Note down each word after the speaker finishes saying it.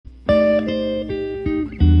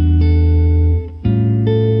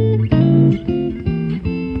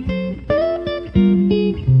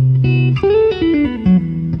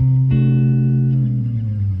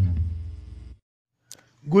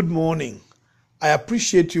I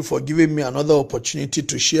appreciate you for giving me another opportunity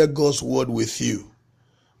to share God's word with you.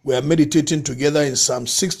 We are meditating together in Psalm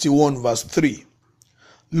 61 verse 3.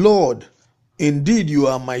 Lord, indeed you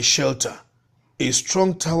are my shelter, a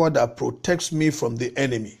strong tower that protects me from the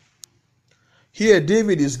enemy. Here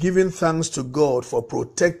David is giving thanks to God for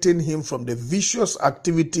protecting him from the vicious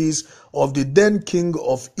activities of the then king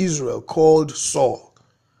of Israel called Saul.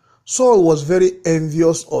 Saul was very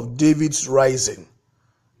envious of David's rising,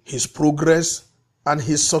 his progress, and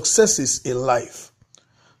his successes in life.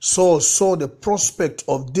 Saul saw the prospect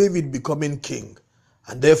of David becoming king,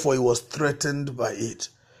 and therefore he was threatened by it.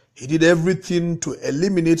 He did everything to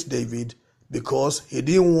eliminate David because he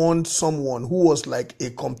didn't want someone who was like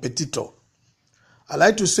a competitor. I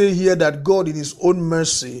like to say here that God in his own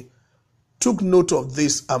mercy took note of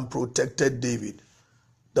this and protected David.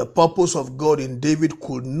 The purpose of God in David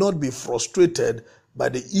could not be frustrated by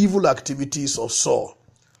the evil activities of Saul.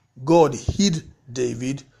 God hid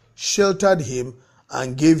David, sheltered him,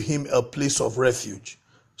 and gave him a place of refuge.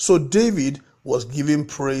 So David was giving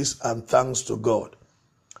praise and thanks to God.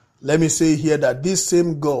 Let me say here that this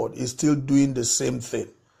same God is still doing the same thing.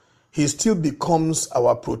 He still becomes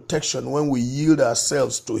our protection when we yield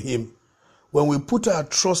ourselves to him. When we put our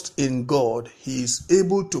trust in God, he is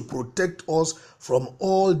able to protect us from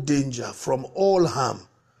all danger, from all harm.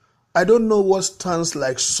 I don't know what stands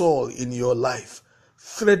like Saul in your life,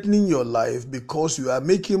 threatening your life because you are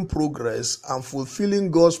making progress and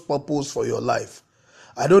fulfilling God's purpose for your life.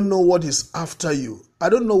 I don't know what is after you. I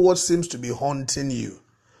don't know what seems to be haunting you.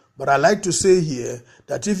 But I like to say here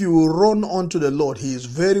that if you will run unto the Lord, he is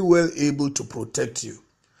very well able to protect you.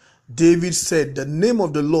 David said, the name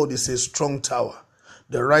of the Lord is a strong tower.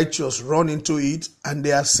 The righteous run into it and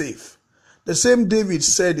they are safe. The same David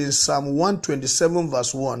said in Psalm 127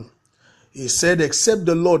 verse 1, he said, except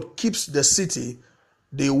the Lord keeps the city,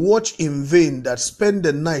 they watch in vain that spend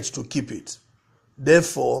the night to keep it.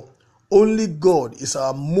 Therefore, only God is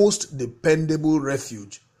our most dependable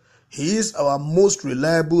refuge. He is our most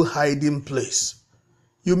reliable hiding place.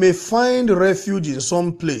 You may find refuge in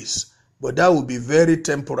some place, but that will be very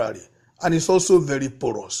temporary and it's also very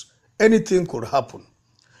porous. Anything could happen.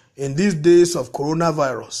 In these days of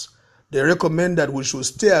coronavirus, they recommend that we should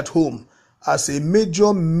stay at home as a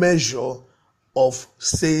major measure of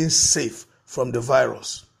staying safe from the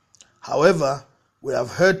virus. However, we have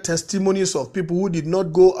heard testimonies of people who did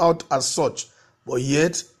not go out as such, but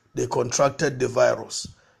yet they contracted the virus.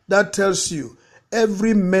 That tells you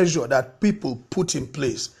every measure that people put in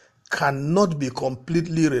place cannot be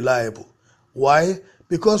completely reliable. Why?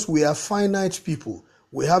 Because we are finite people.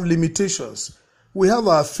 We have limitations. We have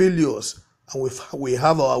our failures and we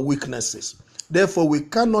have our weaknesses. Therefore, we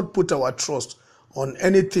cannot put our trust on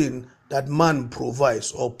anything that man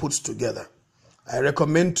provides or puts together. I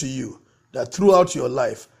recommend to you that throughout your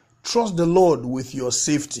life, trust the Lord with your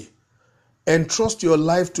safety. Entrust your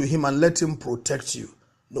life to him and let him protect you.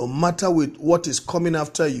 No matter with what is coming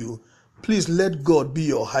after you, please let God be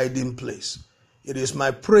your hiding place. It is my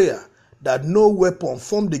prayer that no weapon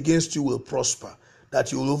formed against you will prosper,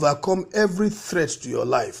 that you will overcome every threat to your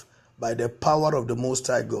life by the power of the Most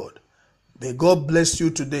High God. May God bless you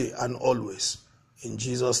today and always. In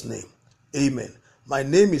Jesus' name, amen. My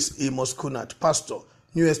name is Amos Kunat, pastor,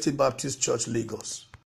 New Estate Baptist Church, Lagos.